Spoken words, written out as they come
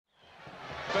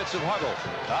Offensive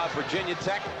huddle. Virginia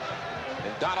Tech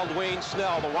and Donald Wayne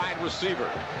Snell, the wide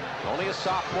receiver. Only a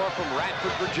sophomore from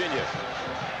Radford, Virginia.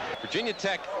 Virginia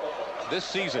Tech this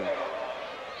season,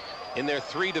 in their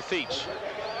 3 defeats,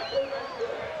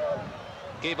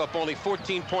 gave up only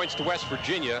 14 points to West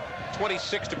Virginia,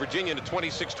 26 to Virginia in a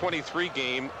 26-23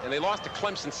 game, and they lost to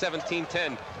Clemson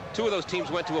 17-10. 2 of those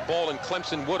teams went to a bowl, and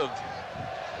Clemson would have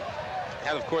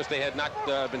had, of course, they had not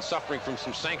been suffering from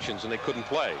some sanctions and they couldn't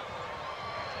play.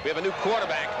 We have a new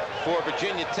quarterback for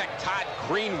Virginia Tech. Todd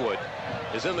Greenwood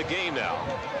is in the game now.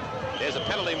 There's a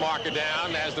penalty marker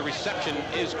down as the reception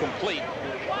is complete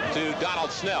to Donald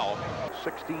Snell.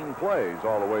 16 plays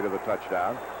all the way to the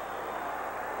touchdown.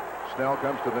 Snell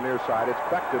comes to the near side. It's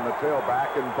Becton, the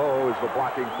tailback, and Bo is the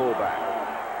blocking fullback.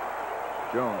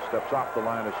 Jones steps off the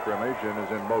line of scrimmage and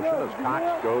is in motion as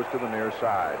Cox goes to the near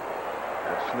side.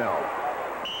 That's Snell.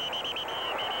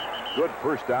 Good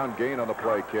first down gain on the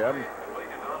play, Kim.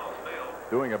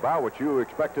 Doing about what you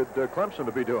expected Clemson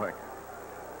to be doing.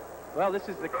 Well, this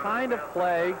is the kind of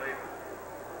play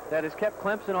that has kept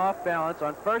Clemson off balance.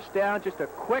 On first down, just a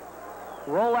quick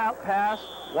rollout pass.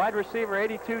 Wide receiver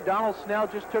 82, Donald Snell,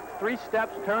 just took 3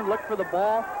 steps, turned, looked for the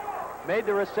ball, made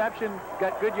the reception,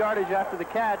 got good yardage after the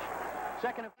catch.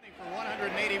 Second and for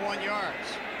 181 yards.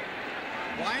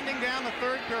 Winding down the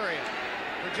 3rd period.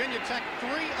 Virginia Tech 3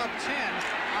 of 10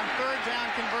 on 3rd down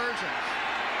conversions.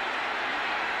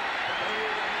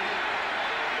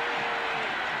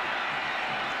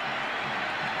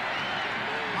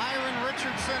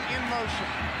 Richardson in motion.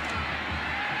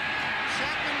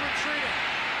 Chapman retreating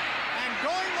and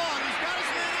going long. He's got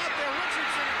his man out there.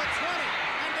 Richardson at the 20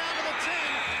 and down to the 10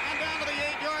 and down to the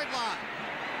 8-yard line.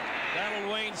 Donald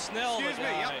Wayne Snell. Excuse me.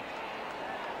 Yep.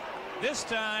 This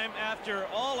time, after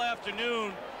all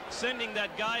afternoon sending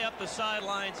that guy up the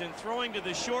sidelines and throwing to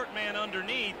the short man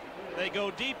underneath, they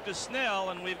go deep to Snell,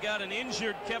 and we've got an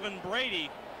injured Kevin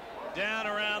Brady down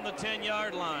around the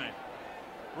 10-yard line.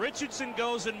 Richardson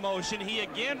goes in motion. He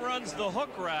again runs the hook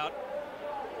route,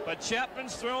 but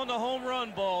Chapman's throwing the home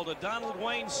run ball to Donald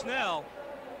Wayne Snell,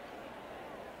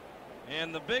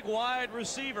 and the big wide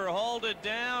receiver hauled it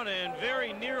down and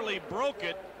very nearly broke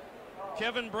it.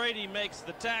 Kevin Brady makes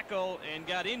the tackle and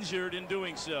got injured in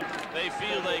doing so. They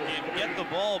feel they can get the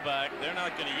ball back. They're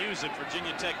not going to use it.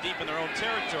 Virginia Tech, deep in their own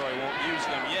territory, won't use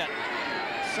them yet.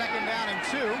 2nd down and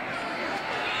 2,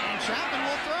 and Chapman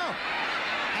will throw.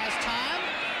 Has time.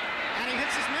 And he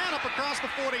hits his man up across the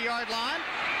 40-yard line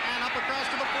and up across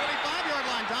to the 45-yard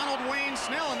line. Donald Wayne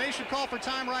Snell, and they should call for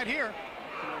time right here.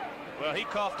 Well, he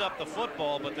coughed up the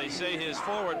football, but they say his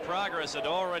forward progress had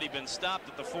already been stopped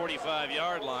at the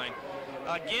 45-yard line.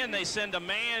 Again, they send a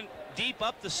man deep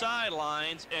up the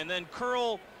sidelines and then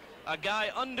curl a guy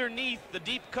underneath the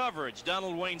deep coverage.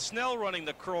 Donald Wayne Snell running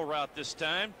the curl route this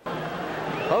time.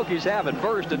 Hokies have it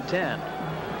 1st and 10.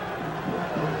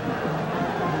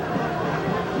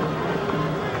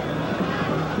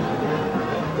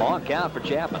 Long count for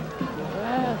Chapman.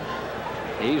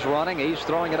 He's running, he's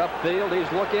throwing it upfield, he's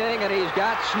looking, and he's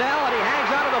got Snell, and he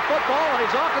hangs onto the football, and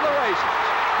he's off to the races.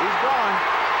 He's gone.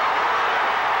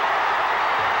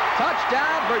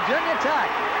 Touchdown, Virginia Tech.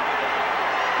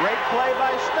 Great play by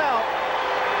Snell.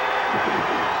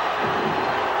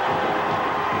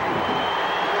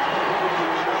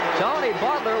 Tony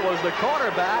Butler was the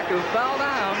quarterback who fell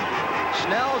down.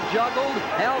 Snell juggled,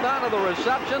 held on to the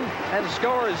reception, and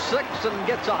scores 6 and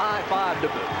gets a high 5 to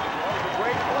boot.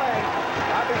 Great play.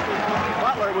 Obviously,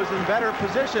 Butler was in better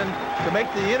position to make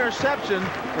the interception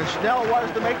than Snell was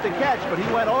to make the catch, but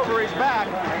he went over his back.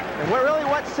 And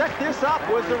what set this up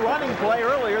was the running play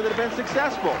earlier that had been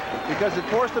successful, because it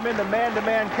forced them into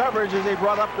man-to-man coverage as they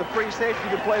brought up the free safety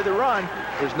to play the run.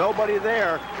 There's nobody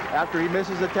there after he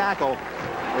misses a tackle.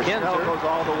 Snell goes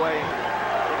all the way.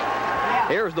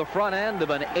 Here's the front end of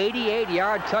an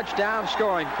 88-yard touchdown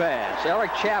scoring pass.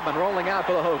 Eric Chapman rolling out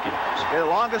for the Hokies. The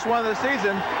longest one of the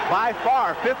season by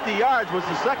far. 50 yards was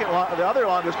the other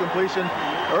longest completion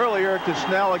earlier to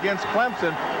Snell against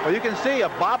Clemson. But you can see a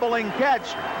bobbling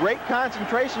catch, great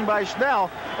concentration by Snell,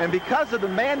 and because of the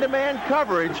man-to-man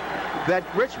coverage that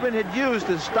Richmond had used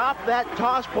to stop that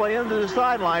toss play into the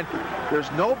sideline,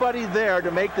 there's nobody there to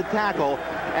make the tackle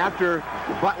after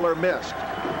Butler missed.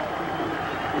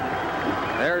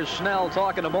 There's Snell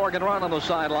talking to Morgan Run on the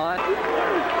sideline.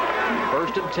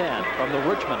 1st and 10 from the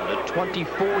Richmond at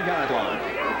 24-yard line.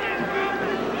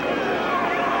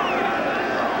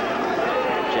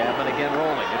 Chapman again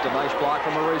rolling. It's a nice block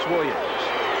from Maurice Williams.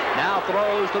 Now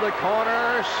throws to the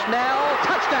corner. Snell,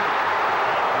 touchdown.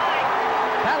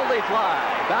 Penalty flag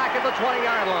back at the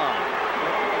 20-yard line.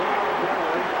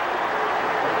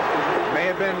 May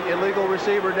have been illegal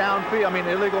receiver downfield,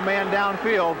 illegal man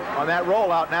downfield on that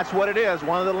rollout, and that's what it is.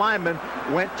 One of the linemen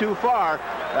went too far.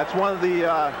 That's one of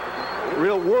the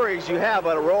real worries you have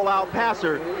about a rollout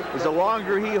passer, is the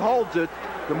longer he holds it,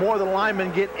 the more the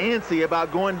linemen get antsy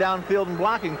about going downfield and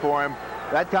blocking for him.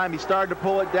 That time he started to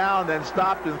pull it down, then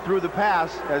stopped and threw the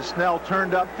pass as Snell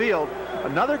turned upfield.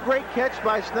 Another great catch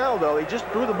by Snell, though. He just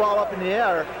threw the ball up in the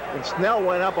air, and Snell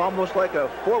went up almost like a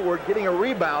forward, getting a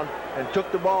rebound, and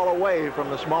took the ball away from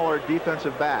the smaller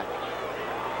defensive back.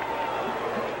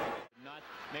 Not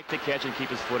make the catch and keep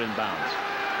his foot in bounds.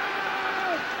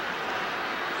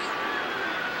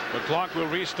 The clock will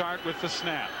restart with the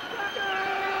snap.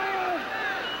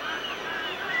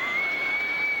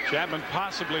 Chapman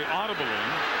possibly audible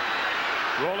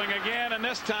in. Rolling again, and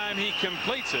this time he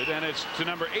completes it, and it's to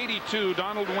number 82,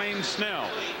 Donald Wayne Snell,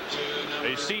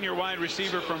 a senior wide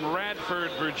receiver from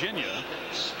Radford, Virginia.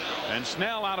 And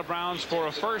Snell out of bounds for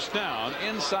a first down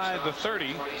inside the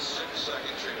 30.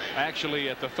 Actually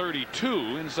at the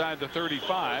 32, inside the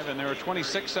 35, and there are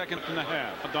 26 seconds in the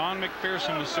half. Don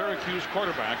McPherson, the Syracuse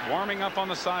quarterback, warming up on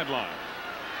the sideline.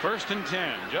 1st and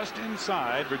 10, just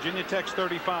inside Virginia Tech's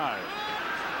 35.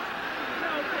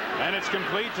 And it's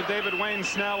complete to David Wayne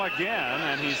Snell again,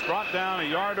 and he's brought down a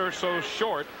yard or so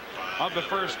short of the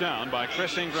first down by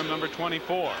Chris Ingram, number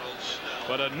 24.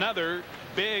 But another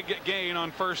big gain on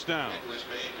first down.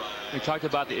 We talked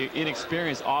about the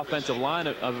inexperienced offensive line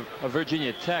of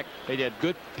Virginia Tech. They had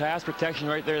good pass protection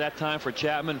right there that time for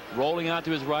Chapman, rolling out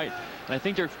to his right. And I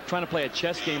think they're trying to play a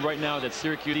chess game right now with that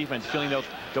Syracuse defense, feeling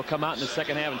they'll come out in the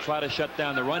second half and try to shut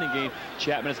down the running game.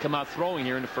 Chapman has come out throwing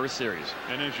here in the first series.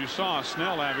 And as you saw,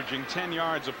 Snell averaging 10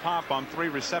 yards a pop on 3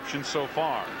 receptions so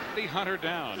far. Hunter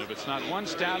down. If it's not one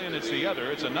Stallion, it's the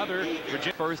other. It's another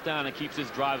Virginia. First down, and keeps his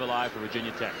drive alive for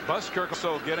Virginia Tech. Buskirk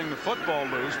also getting the football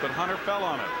loose, but Hunter fell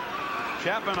on it.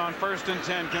 Chapman on 1st and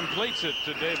 10 completes it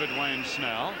to David Wayne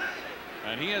Snell,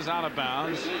 and he is out of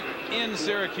bounds in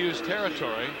Syracuse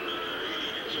territory.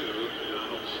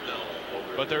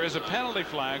 But there is a penalty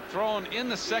flag thrown in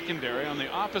the secondary on the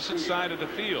opposite side of the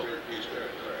field.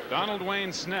 Donald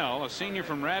Wayne Snell, a senior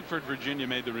from Radford, Virginia,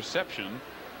 made the reception,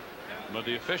 but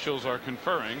the officials are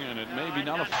conferring, and it may be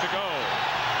nullified to go.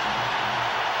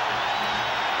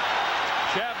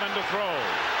 Chapman to throw.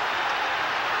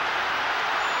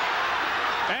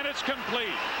 And it's complete.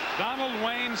 Donald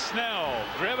Wayne Snell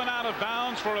driven out of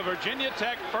bounds for a Virginia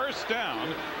Tech first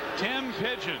down. Tim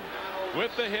Pigeon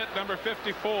with the hit, number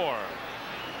 54.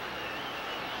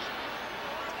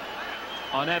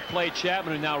 On that play,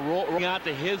 Chapman is now rolling out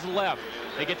to his left.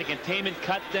 They get the containment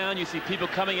cut down. You see people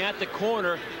coming at the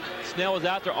corner. Snell was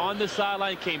out there on the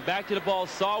sideline, came back to the ball,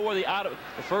 saw where the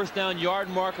first down yard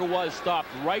marker was, stopped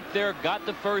right there, got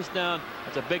the first down.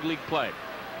 That's a big league play.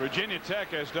 Virginia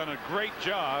Tech has done a great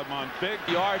job on big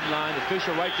yard line.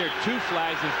 Official right there, 2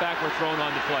 flags in fact were thrown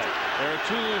on the play. There are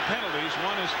 2 penalties.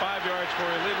 One is 5 yards for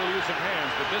illegal use of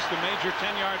hands, but this is the major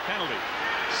 10-yard penalty.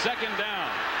 Second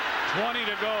down, 20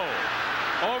 to go.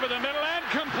 Over the middle and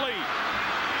complete.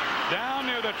 Down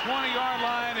near the 20-yard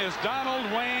line is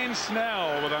Donald Wayne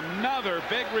Snell with another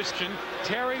big reception.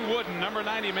 Terry Wooden, number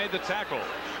 90, made the tackle.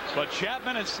 But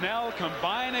Chapman and Snell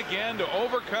combine again to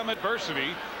overcome adversity.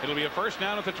 It'll be a first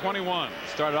down at the 21.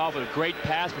 Started off with a great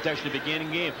pass protection at the beginning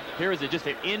of the game. Here is just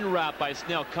an in route by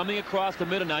Snell coming across the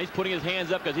middle. Now he's putting his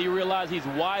hands up because he realized he's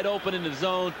wide open in the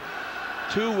zone.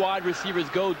 2 wide receivers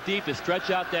go deep to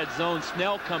stretch out that zone.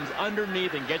 Snell comes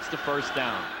underneath and gets the first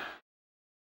down.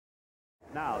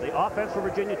 Now the offense for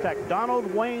Virginia Tech.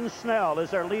 Donald Wayne Snell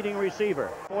is their leading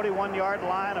receiver. 41-yard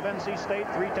line of NC State.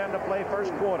 3:10 to play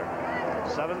first quarter.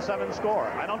 7-7 score.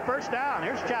 And on first down,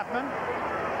 here's Chapman.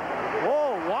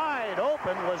 Whoa, wide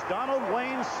open was Donald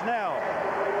Wayne Snell.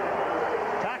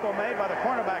 Tackle made by the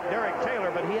cornerback Derek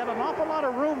Taylor, but he had an awful lot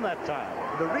of room that time.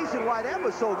 The reason why that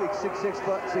was so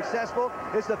successful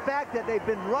is the fact that they've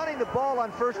been running the ball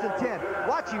on 1st and 10.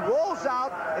 Watch, he rolls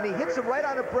out and he hits him right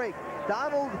on a break.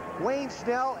 Donald Wayne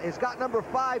Snell has got number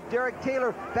 5, Derek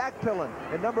Taylor, backpedaling,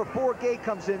 and number 4, Gay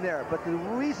comes in there. But the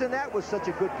reason that was such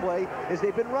a good play is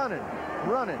they've been running.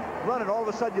 All of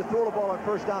a sudden, you throw the ball on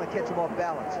first down and catch them off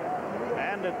balance.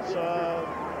 And it's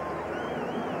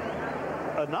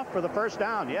enough for the first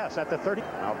down, yes, at the 30.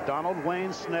 Now Donald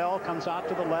Wayne Snell comes out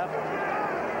to the left.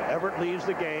 Everett leaves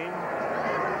the game.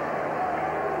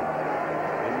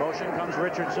 In motion comes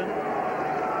Richardson.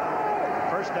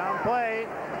 First down play.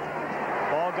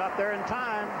 Ball got there in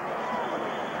time.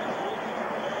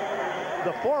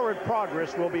 The forward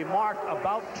progress will be marked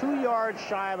about 2 yards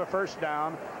shy of a first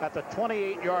down at the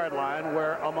 28-yard line,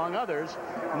 where, among others,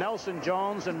 Nelson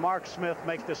Jones and Mark Smith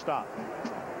make the stop.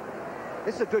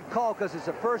 It's a good call because it's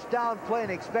a first down play and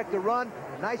they expect to run.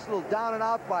 Nice little down and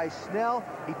out by Snell.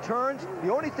 He turns.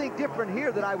 The only thing different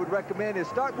here that I would recommend is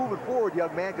start moving forward,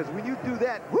 young man, because when you do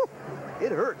that, whoop,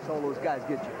 it hurts. All those guys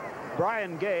get you.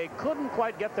 Brian Gay couldn't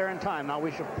quite get there in time. Now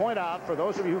we should point out, for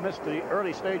those of you who missed the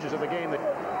early stages of the game,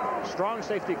 that strong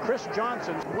safety Chris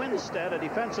Johnson, Winstead, a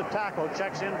defensive tackle,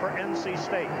 checks in for NC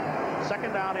State.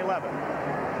 Second down, 11.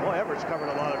 Boy, Everett's covered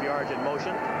a lot of yards in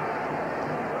motion.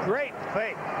 Great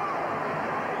fake.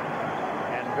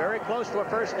 And very close to a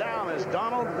first down is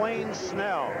Donald Wayne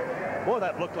Snell. Boy,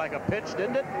 that looked like a pitch,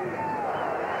 didn't it?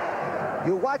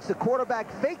 You watch the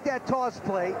quarterback fake that toss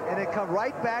play and then come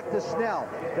right back to Snell.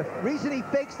 The reason he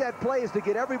fakes that play is to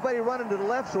get everybody running to the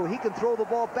left so he can throw the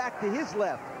ball back to his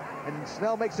left. And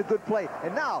Snell makes a good play.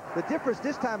 And now, the difference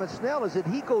this time in Snell is that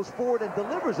he goes forward and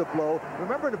delivers a blow.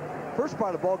 Remember in the first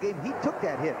part of the ball game, he took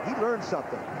that hit. He learned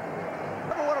something.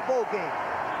 Never won a bowl game.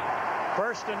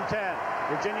 First and 10.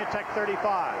 Virginia Tech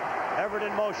 35. Everett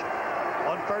in motion.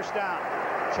 On first down.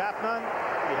 Chapman,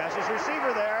 he has his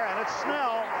receiver there, and it's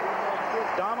Snell.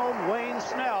 Donald Wayne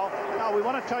Snell. Now, we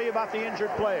want to tell you about the injured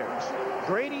players.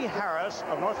 Grady Harris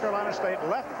of North Carolina State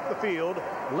left the field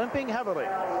limping heavily.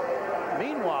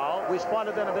 Meanwhile, we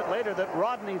spotted then a bit later that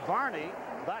Rodney Varney,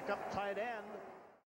 backup tight end,